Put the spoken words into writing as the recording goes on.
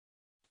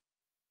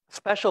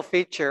Special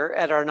feature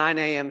at our 9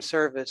 a.m.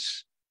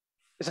 service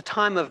is a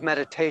time of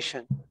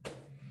meditation,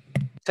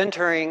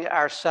 centering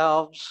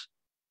ourselves,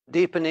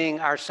 deepening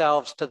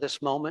ourselves to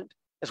this moment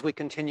as we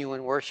continue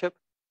in worship.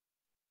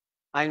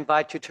 I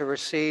invite you to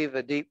receive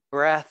a deep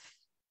breath,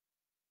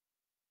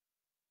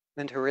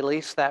 then to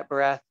release that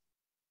breath.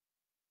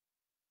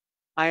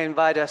 I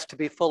invite us to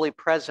be fully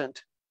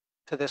present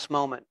to this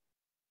moment.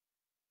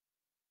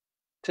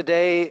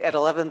 Today at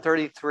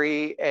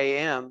 11:33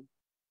 a.m.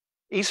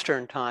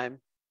 Eastern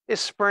Time is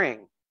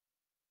spring.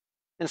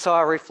 And so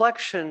our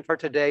reflection for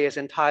today is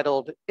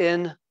entitled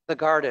In the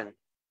Garden.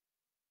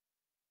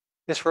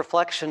 This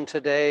reflection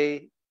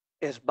today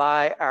is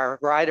by our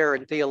writer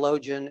and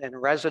theologian in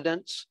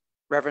residence,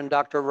 Reverend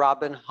Dr.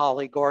 Robin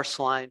Holly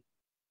Gorsline.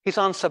 He's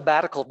on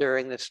sabbatical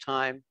during this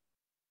time,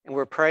 and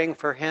we're praying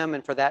for him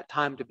and for that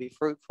time to be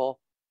fruitful.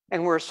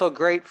 And we're so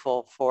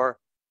grateful for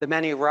the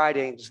many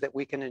writings that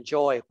we can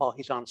enjoy while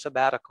he's on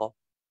sabbatical.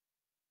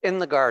 In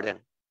the Garden.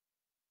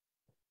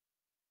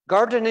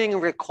 Gardening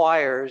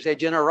requires a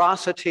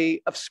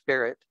generosity of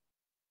spirit,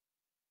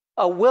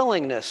 a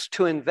willingness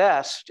to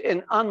invest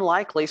in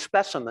unlikely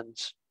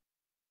specimens,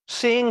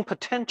 seeing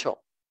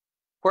potential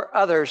where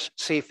others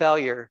see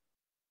failure,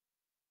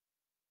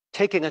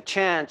 taking a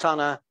chance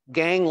on a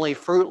gangly,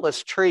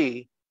 fruitless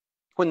tree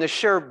when the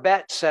sure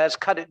bet says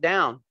cut it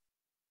down.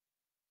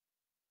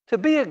 To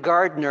be a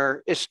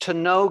gardener is to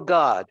know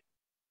God,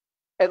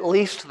 at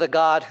least the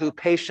God who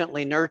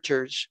patiently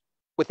nurtures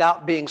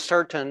without being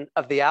certain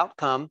of the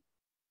outcome,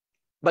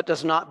 but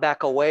does not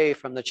back away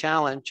from the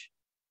challenge.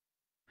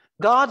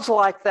 God's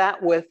like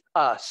that with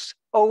us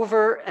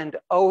over and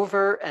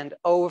over and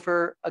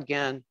over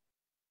again,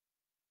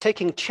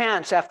 taking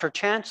chance after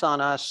chance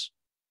on us,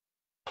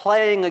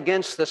 playing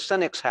against the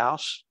cynic's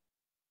house,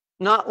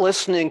 not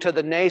listening to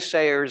the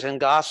naysayers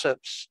and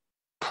gossips,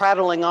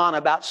 prattling on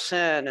about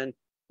sin and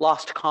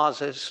lost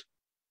causes.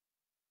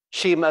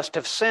 She must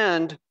have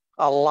sinned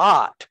a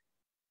lot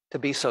to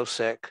be so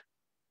sick.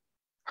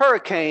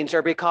 Hurricanes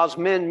are because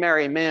men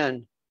marry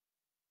men.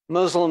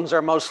 Muslims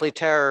are mostly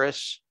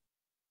terrorists.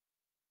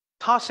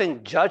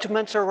 Tossing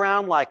judgments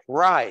around like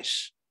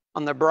rice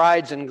on the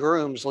brides and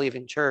grooms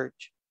leaving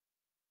church.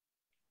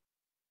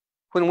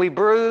 When we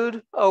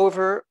brood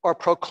over or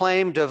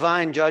proclaim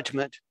divine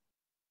judgment,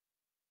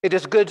 it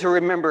is good to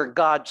remember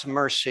God's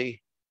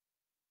mercy.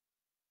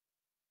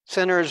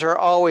 Sinners are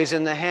always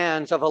in the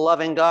hands of a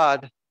loving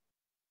God.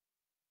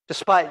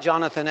 Despite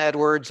Jonathan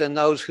Edwards and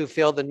those who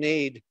feel the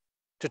need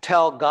to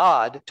tell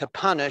God to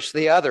punish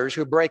the others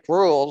who break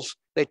rules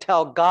they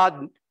tell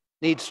God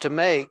needs to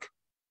make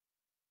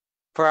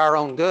for our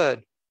own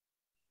good.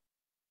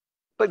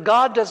 But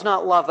God does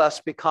not love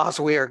us because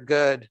we are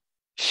good.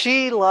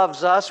 She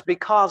loves us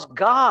because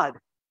God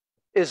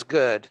is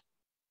good.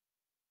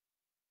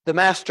 The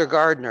master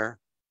gardener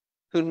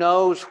who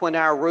knows when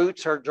our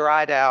roots are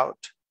dried out,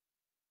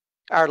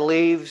 our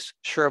leaves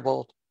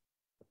shriveled,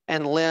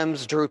 and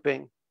limbs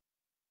drooping,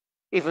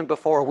 even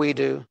before we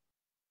do,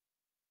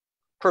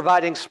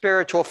 providing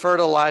spiritual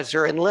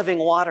fertilizer and living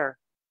water.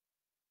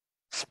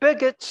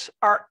 Spigots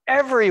are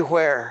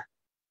everywhere,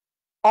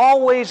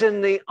 always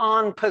in the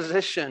on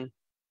position.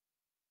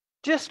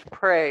 Just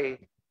pray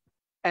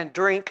and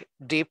drink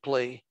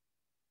deeply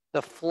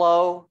the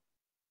flow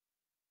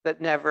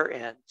that never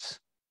ends.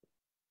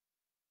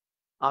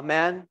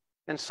 Amen,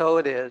 and so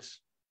it is.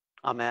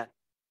 Amen.